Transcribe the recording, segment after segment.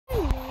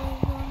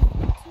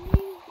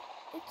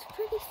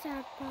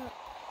sad, but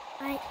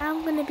I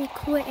am going to be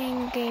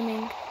quitting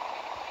gaming.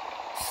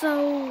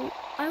 So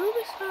I will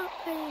be start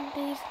playing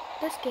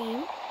this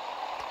game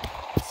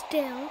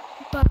still,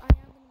 but I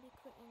am going to be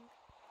quitting.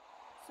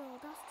 So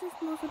that's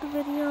just most of the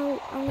video.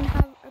 I'm going to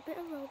have a bit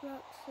of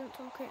Roblox since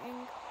I'm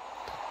quitting,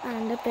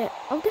 and a bit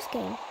of this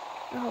game.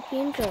 I hope you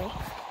enjoy.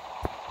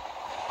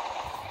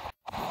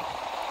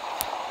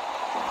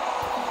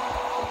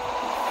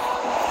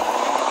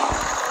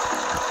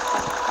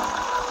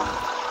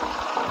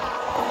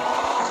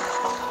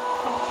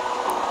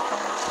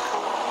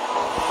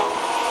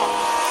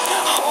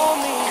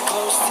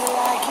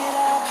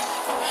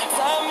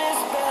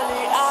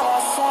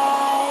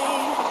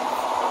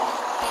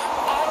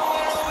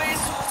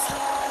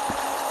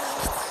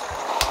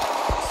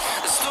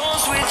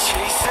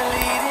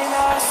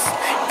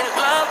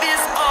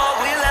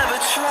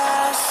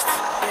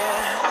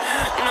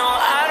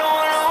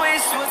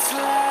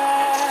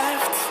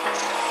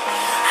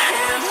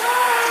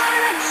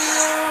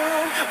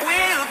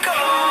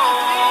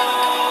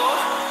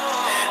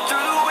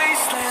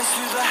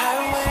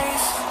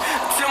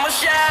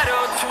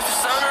 Shadow turns to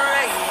sun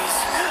rays,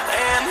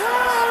 and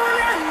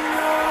on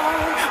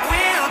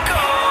we'll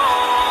go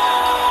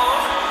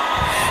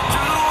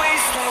through the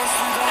wastelands,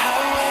 through the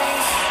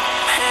highways,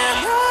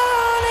 and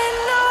on.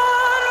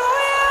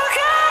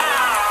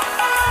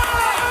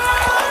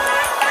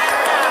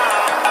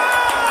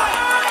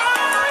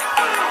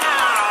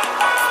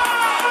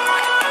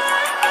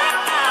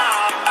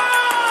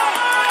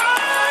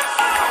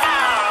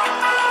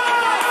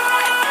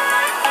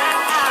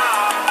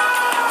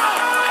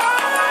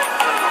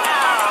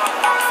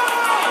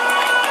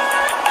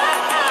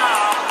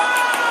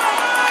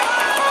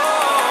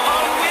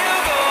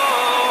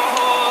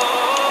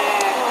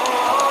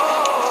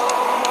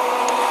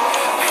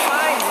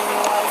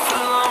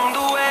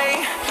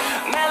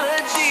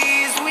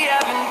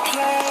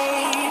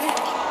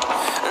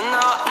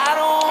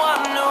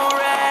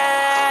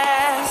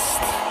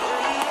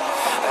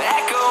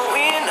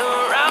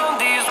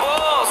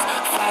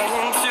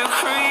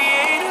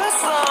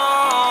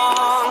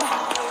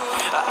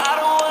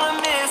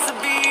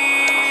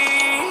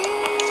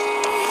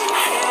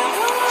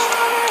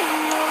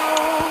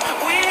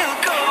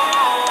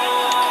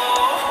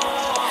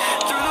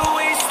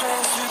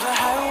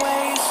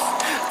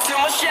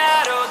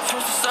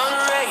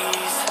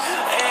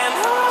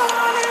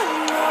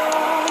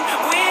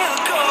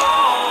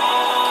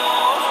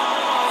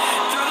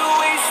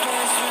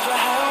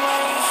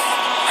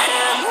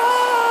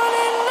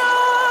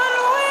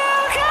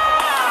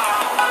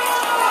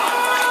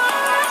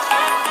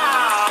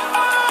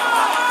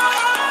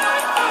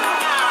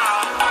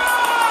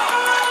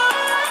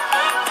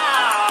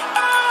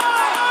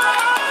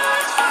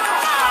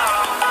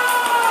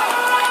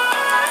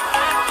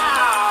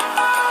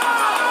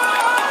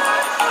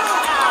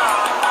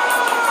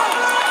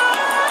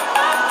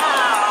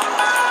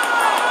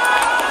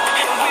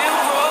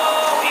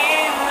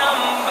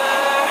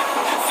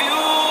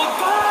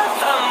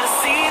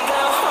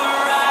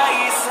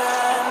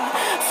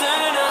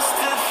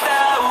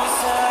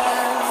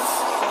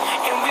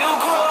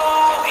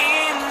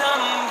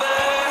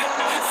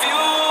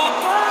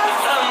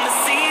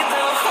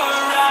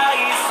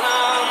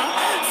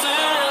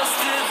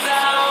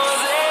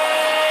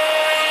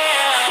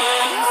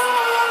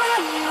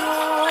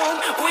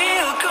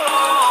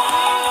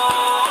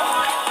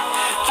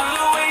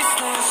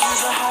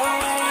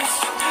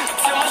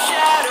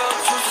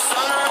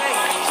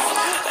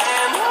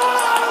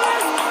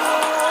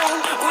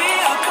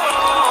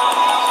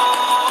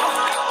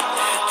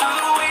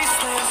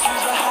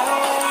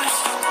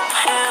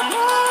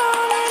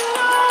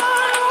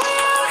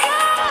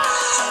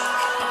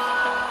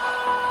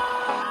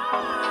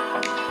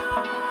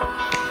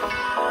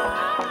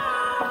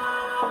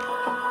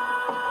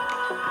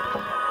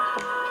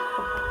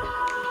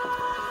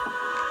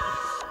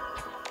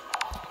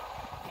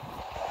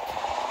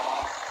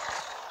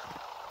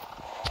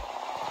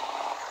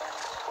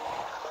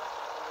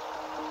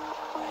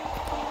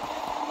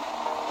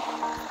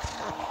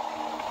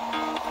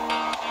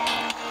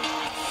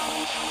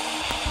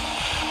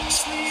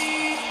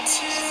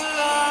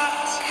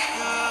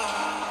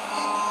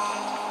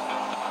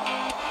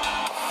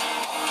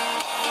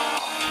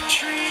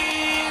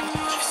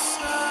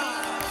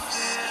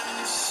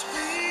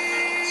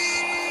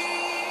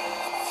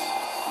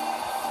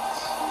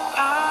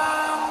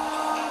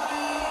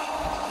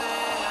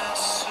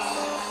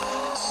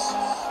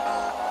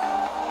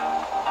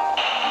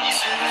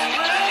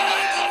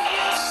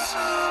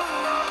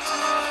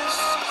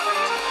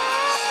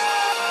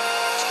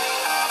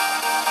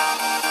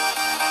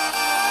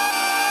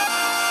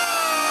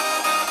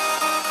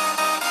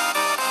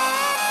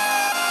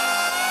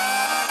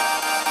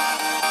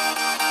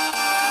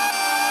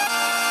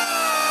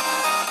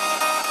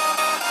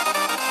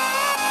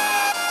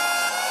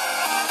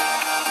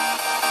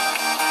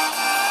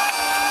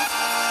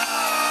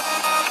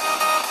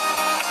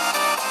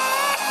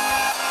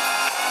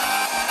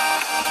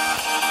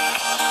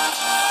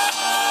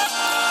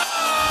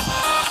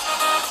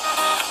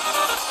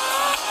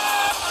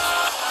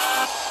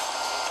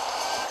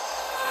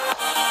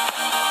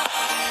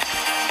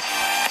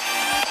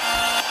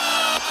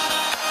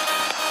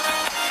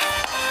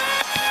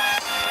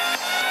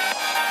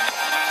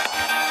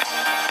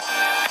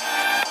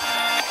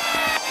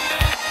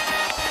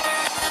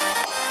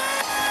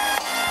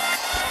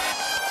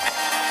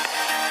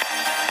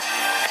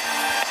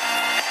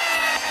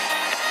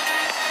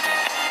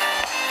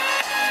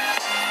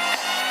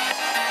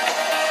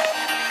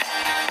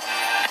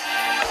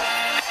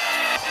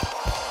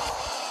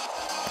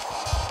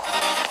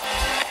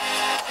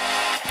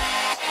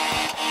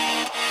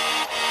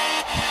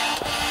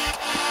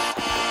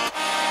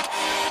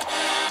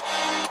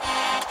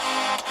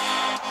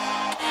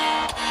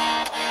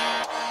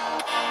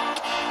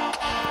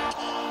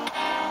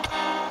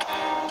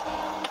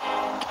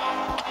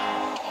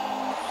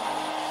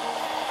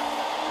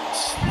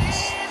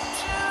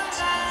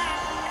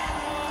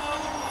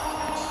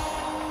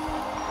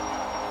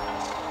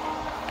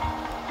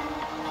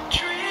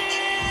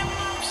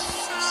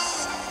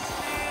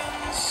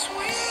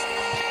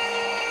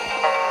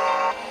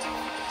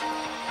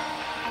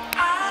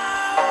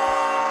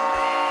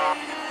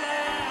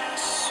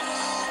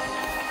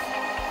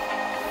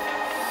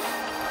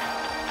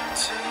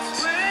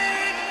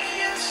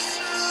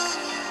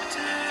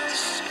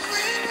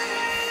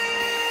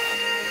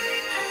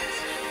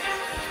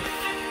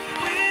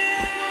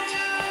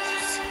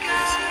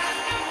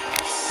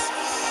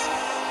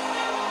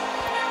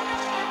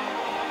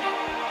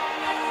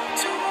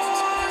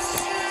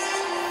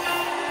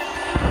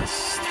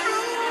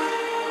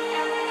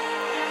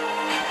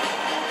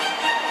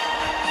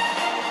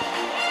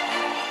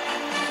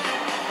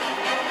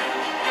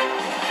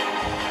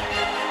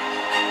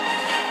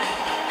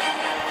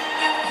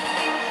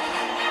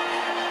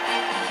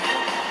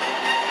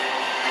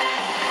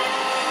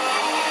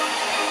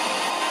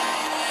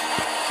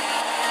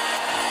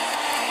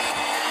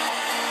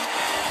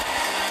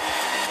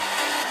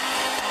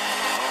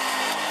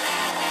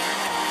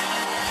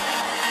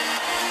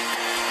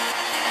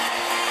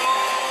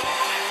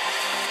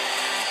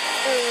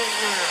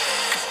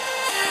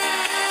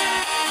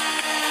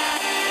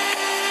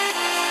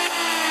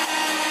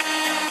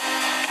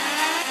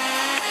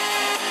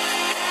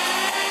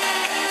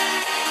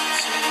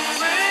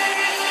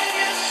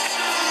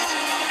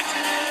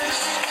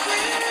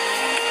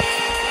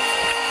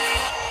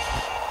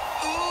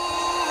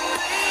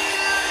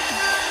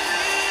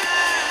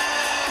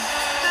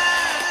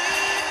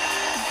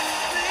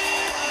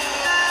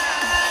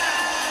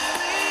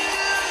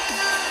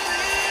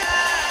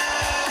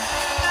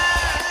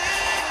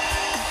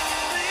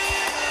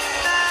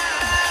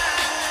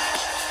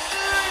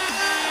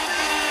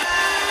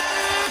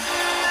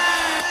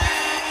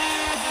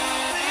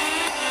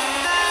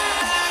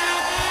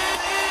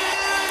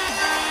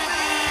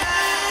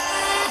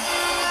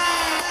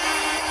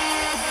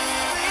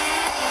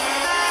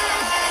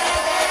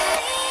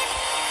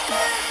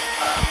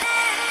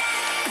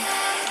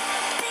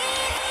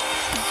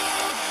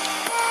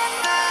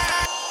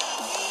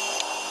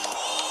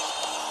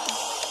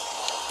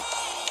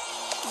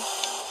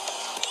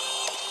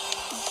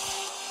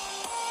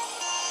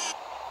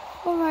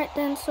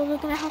 And so we're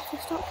gonna have to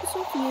stop this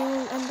review,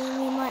 and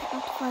then we might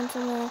have to find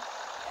somewhere.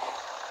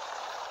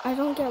 I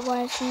don't get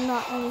why it's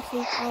not any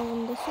sleep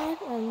on this side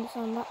and it's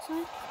on that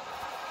side.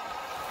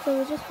 So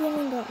we're just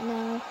filling up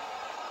now.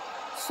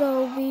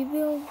 So we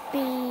will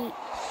be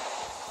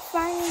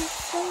finding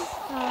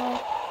somehow.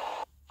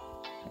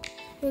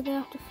 We're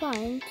gonna have to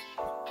find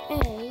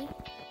a.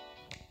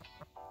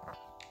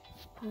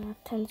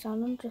 Turn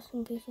sound on just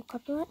in case of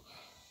copyright.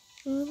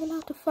 And we're gonna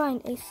have to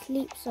find a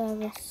sleep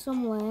service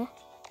somewhere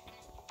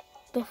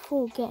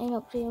before getting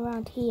up to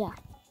around here.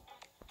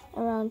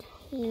 Around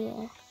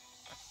here.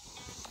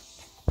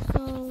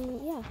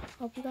 So yeah,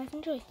 hope you guys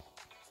enjoy.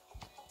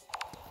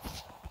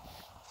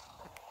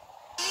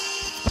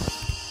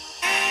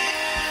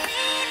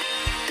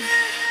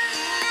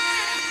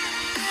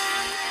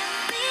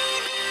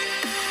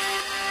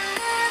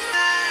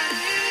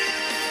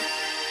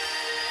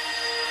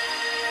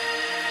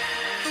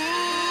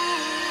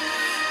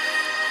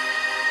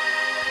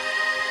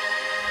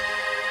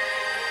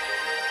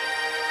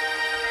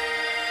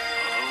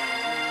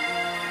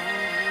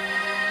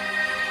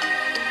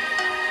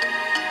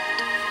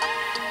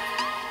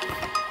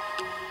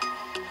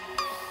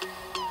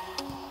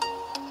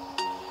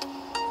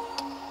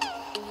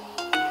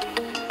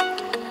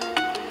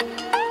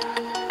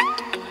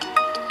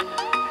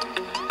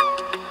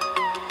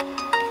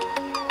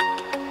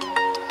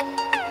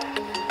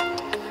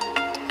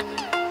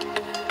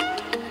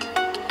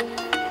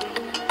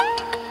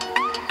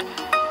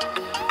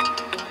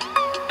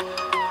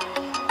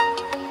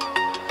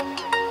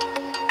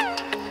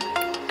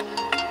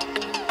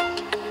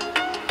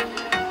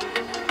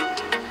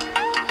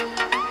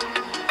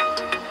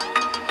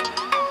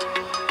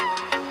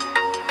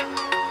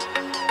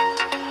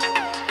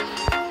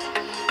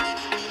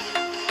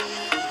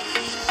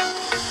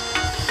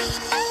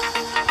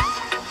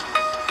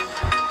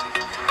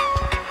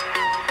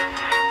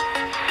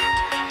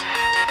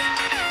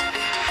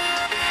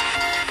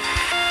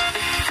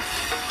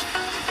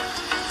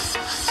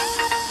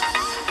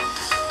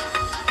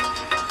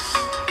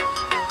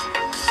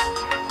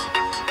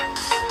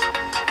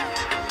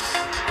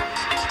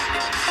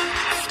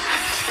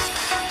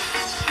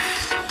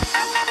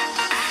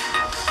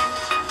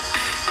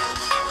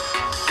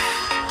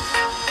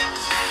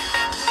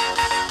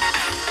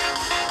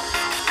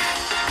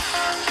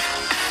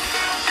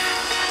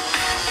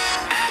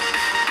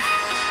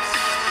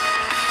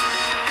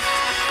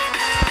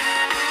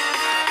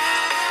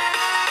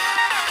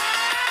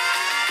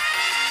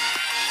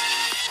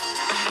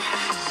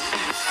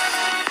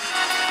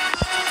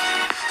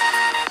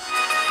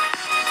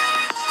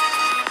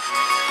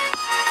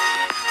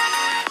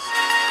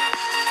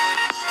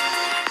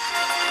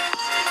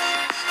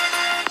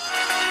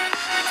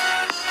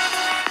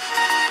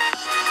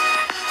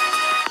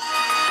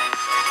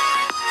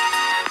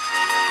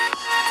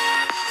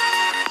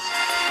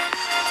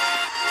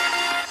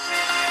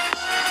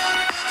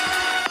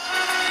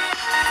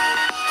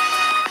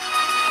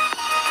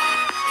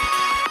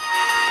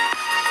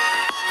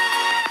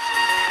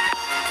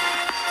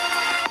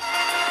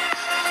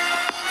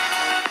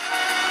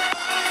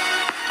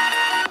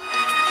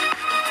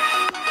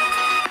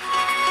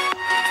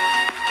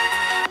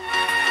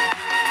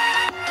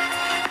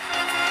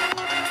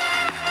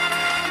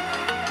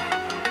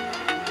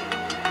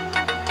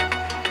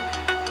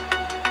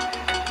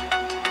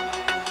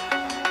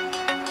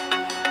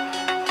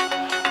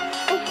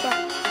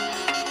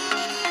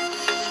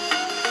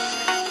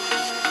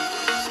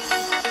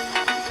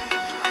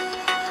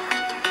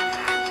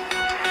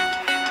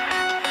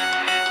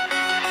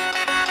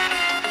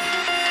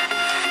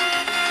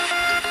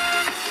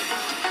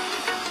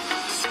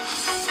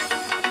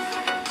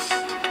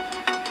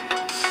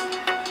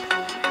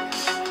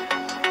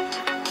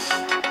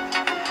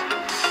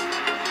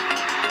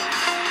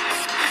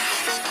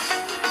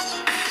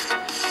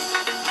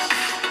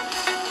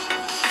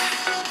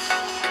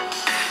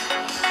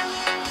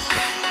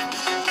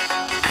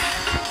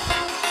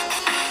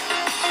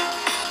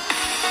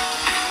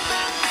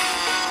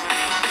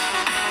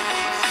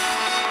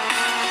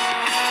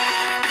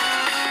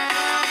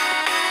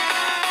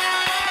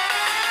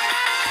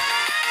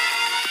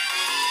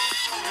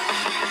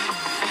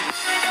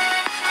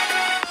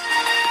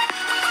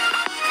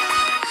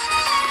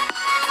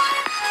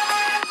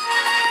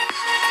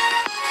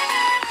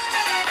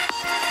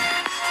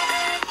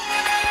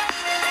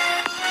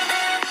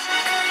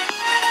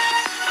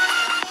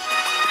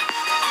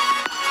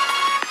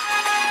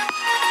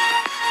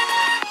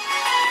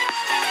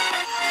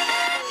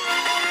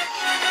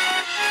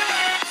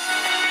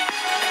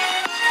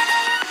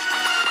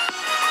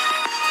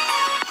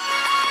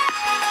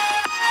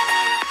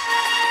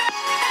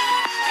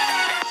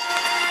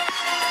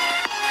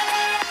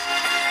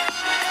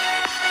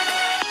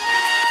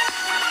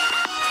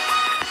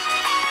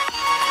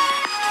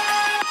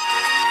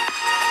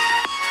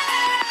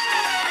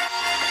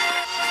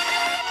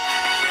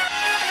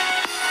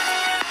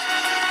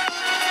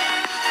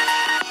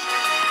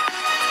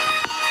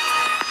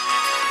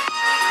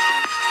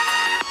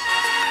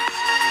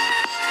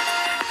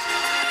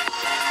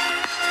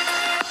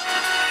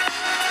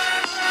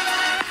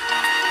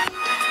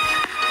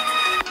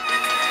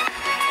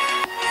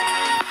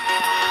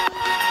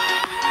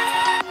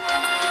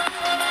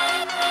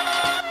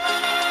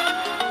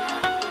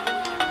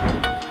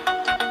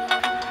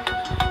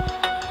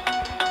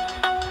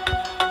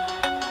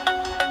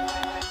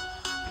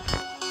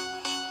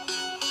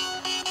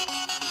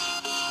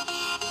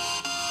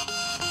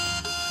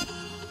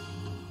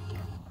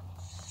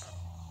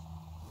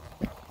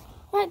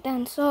 Right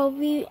then, so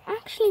we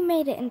actually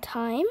made it in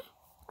time.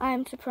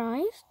 I'm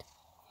surprised.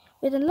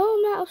 With a low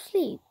amount of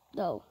sleep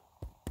though,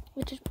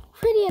 which is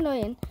pretty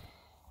annoying.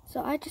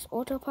 So I just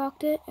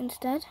auto-parked it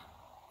instead.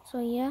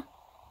 So yeah.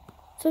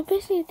 So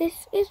basically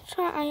this is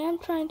I am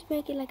trying to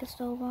make it like a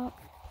stove art,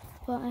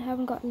 but I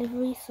haven't got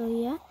livery, so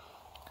yeah.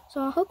 So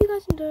I hope you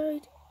guys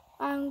enjoyed.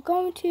 I'm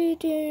going to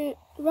do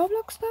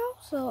Roblox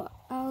now, so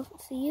I'll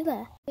see you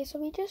there. Okay, so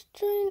we just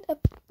joined a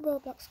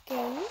Roblox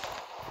game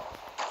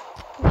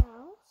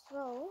now,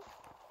 so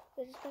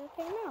we're just gonna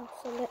play now.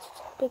 So let's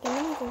begin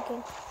the moving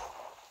game.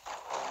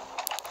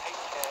 Take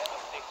care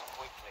of things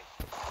quickly.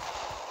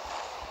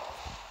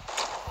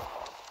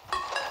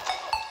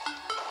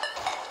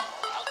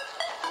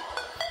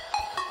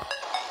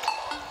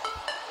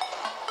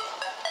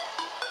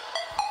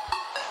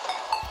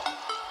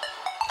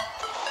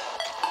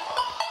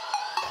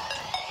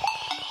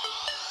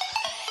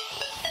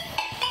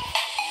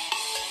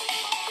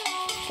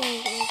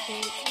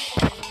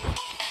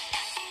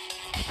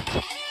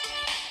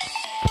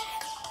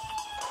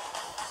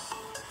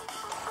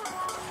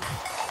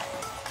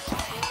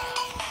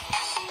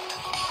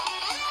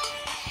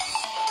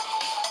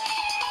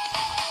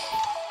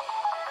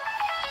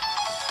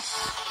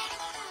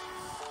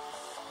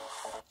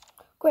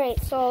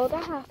 Great, so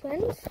that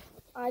happens.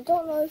 I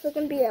don't know if we're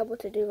going to be able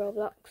to do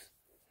Roblox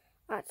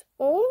at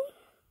all.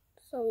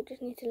 So we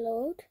just need to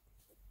load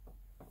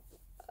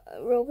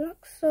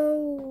Roblox.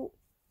 So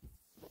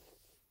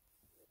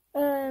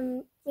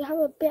we have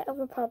a bit of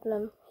a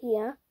problem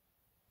here.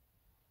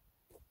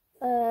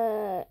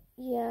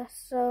 Yeah,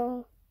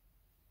 so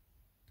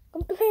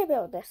I'm going to play a bit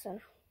of this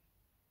then.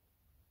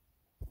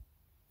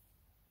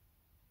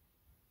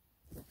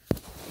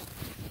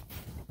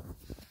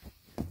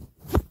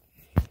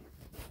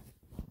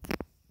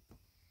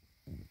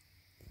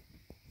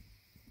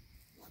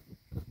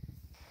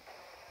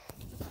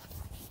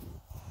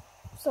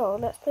 So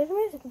let's play the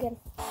music again.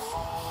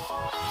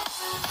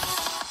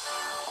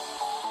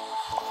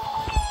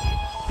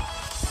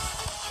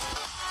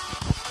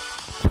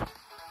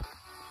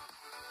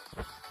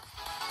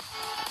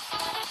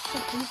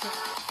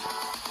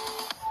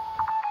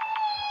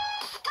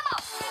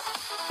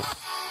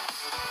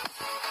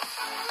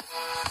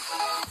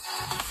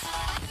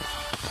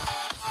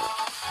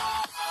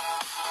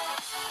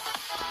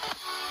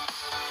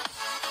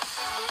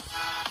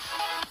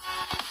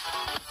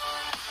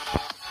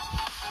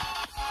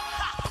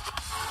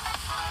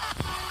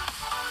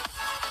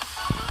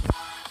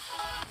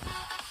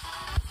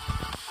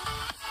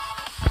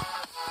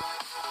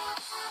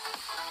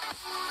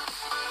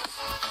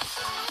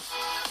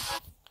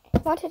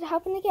 Want it to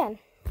happen again?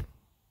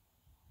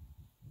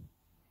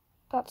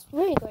 That's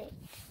really great.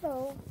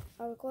 So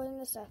I'll record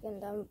in a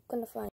second. I'm gonna find